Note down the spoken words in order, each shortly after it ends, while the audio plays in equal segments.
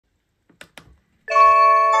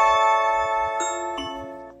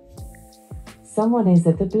Someone is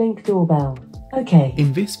at the Blink doorbell. Okay.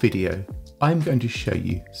 In this video, I'm going to show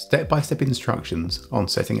you step-by-step instructions on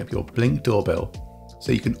setting up your Blink doorbell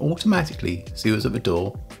so you can automatically see who's at the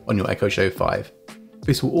door on your Echo Show 5.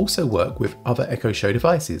 This will also work with other Echo Show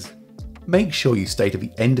devices. Make sure you stay to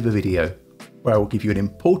the end of the video where I will give you an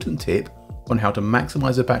important tip on how to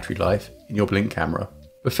maximize the battery life in your Blink camera.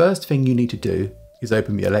 The first thing you need to do is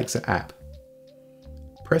open the Alexa app.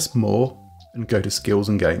 Press More and go to Skills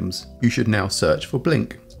and Games. You should now search for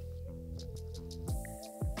Blink.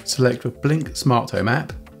 Select the Blink Smart Home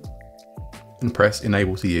app and press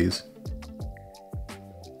Enable to Use.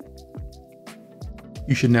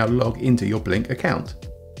 You should now log into your Blink account.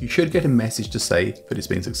 You should get a message to say that it's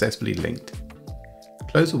been successfully linked.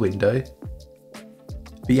 Close the window.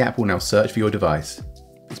 The app will now search for your device.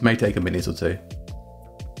 This may take a minute or two.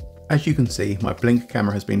 As you can see, my Blink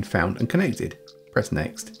camera has been found and connected. Press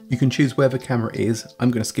Next. You can choose where the camera is.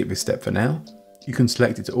 I'm going to skip this step for now. You can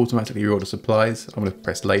select it to automatically reorder supplies. I'm going to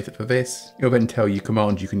press Later for this. It'll then tell you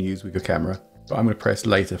commands you can use with your camera, but I'm going to press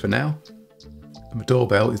Later for now. And the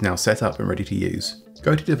doorbell is now set up and ready to use.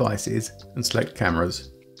 Go to Devices and select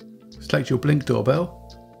Cameras. Select your Blink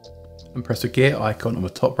doorbell and press the gear icon on the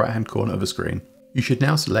top right hand corner of the screen. You should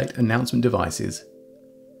now select Announcement Devices.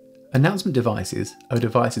 Announcement devices are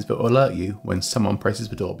devices that will alert you when someone presses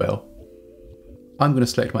the doorbell. I'm going to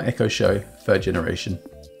select my Echo Show 3rd generation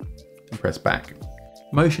and press back.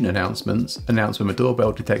 Motion announcements announce when the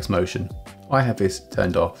doorbell detects motion. I have this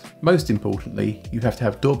turned off. Most importantly, you have to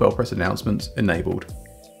have doorbell press announcements enabled.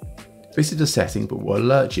 This is a setting that will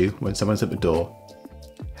alert you when someone's at the door.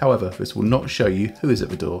 However, this will not show you who is at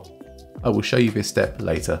the door. I will show you this step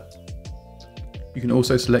later. You can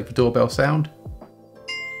also select the doorbell sound,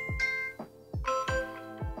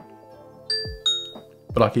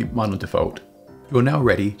 but I keep mine on default. You're now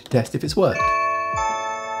ready to test if it's worked.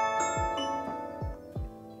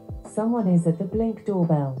 Someone is at the Blink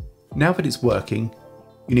doorbell. Now that it's working,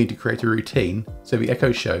 you need to create a routine so the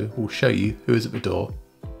Echo Show will show you who is at the door.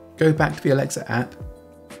 Go back to the Alexa app,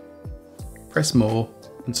 press More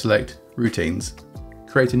and select Routines.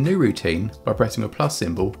 Create a new routine by pressing the plus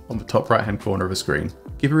symbol on the top right hand corner of the screen.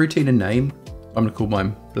 Give a routine a name. I'm going to call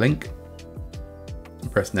mine Blink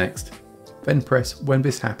and press Next. Then press When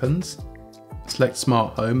This Happens. Select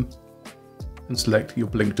Smart Home and select your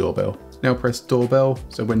Blink doorbell. Now press Doorbell,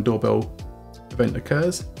 so when doorbell event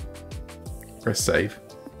occurs, press Save.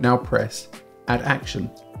 Now press Add Action.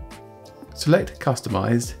 Select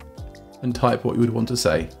Customized and type what you would want to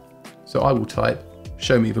say. So I will type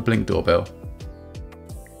Show me the Blink doorbell.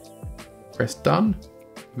 Press Done,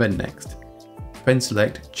 then Next. Then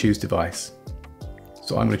select Choose Device.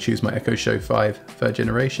 So I'm going to choose my Echo Show 5 3rd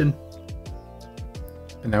generation.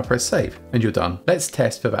 And now press Save, and you're done. Let's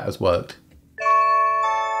test that has worked.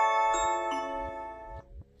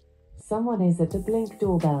 Someone is at the Blink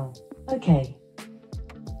doorbell. Okay.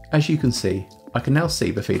 As you can see, I can now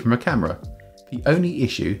see the feed from a camera. The only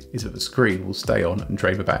issue is that the screen will stay on and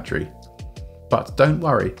drain the battery. But don't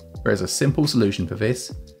worry, there is a simple solution for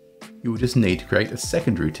this. You will just need to create a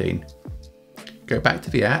second routine. Go back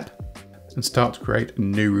to the app and start to create a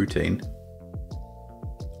new routine.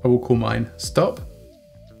 I will call mine Stop.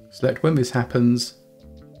 Select When This Happens,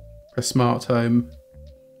 press Smart Home,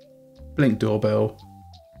 Blink doorbell,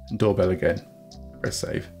 and doorbell again. Press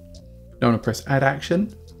Save. Now I'm going to press Add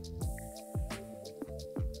Action.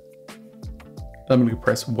 Then I'm going to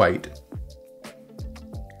press Wait.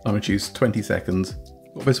 I'm going to choose 20 seconds.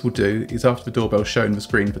 What this will do is after the doorbell shown the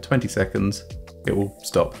screen for 20 seconds, it will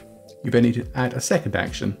stop. You then need to add a second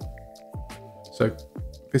action. So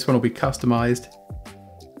this one will be customized,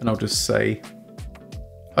 and I'll just say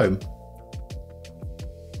Home.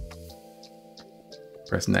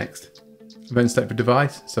 Press Next. Then select the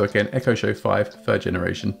device, so again Echo Show 5 3rd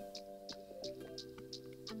generation.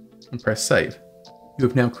 And press Save. You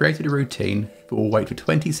have now created a routine that will wait for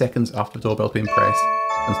 20 seconds after the doorbell's been pressed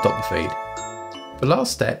and stop the feed. The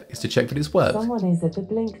last step is to check that it's worked. Someone is at the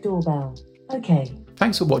Blink doorbell. Okay.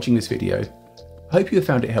 Thanks for watching this video. I hope you have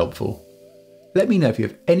found it helpful. Let me know if you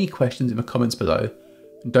have any questions in the comments below,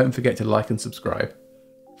 and don't forget to like and subscribe.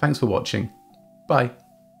 Thanks for watching. Bye.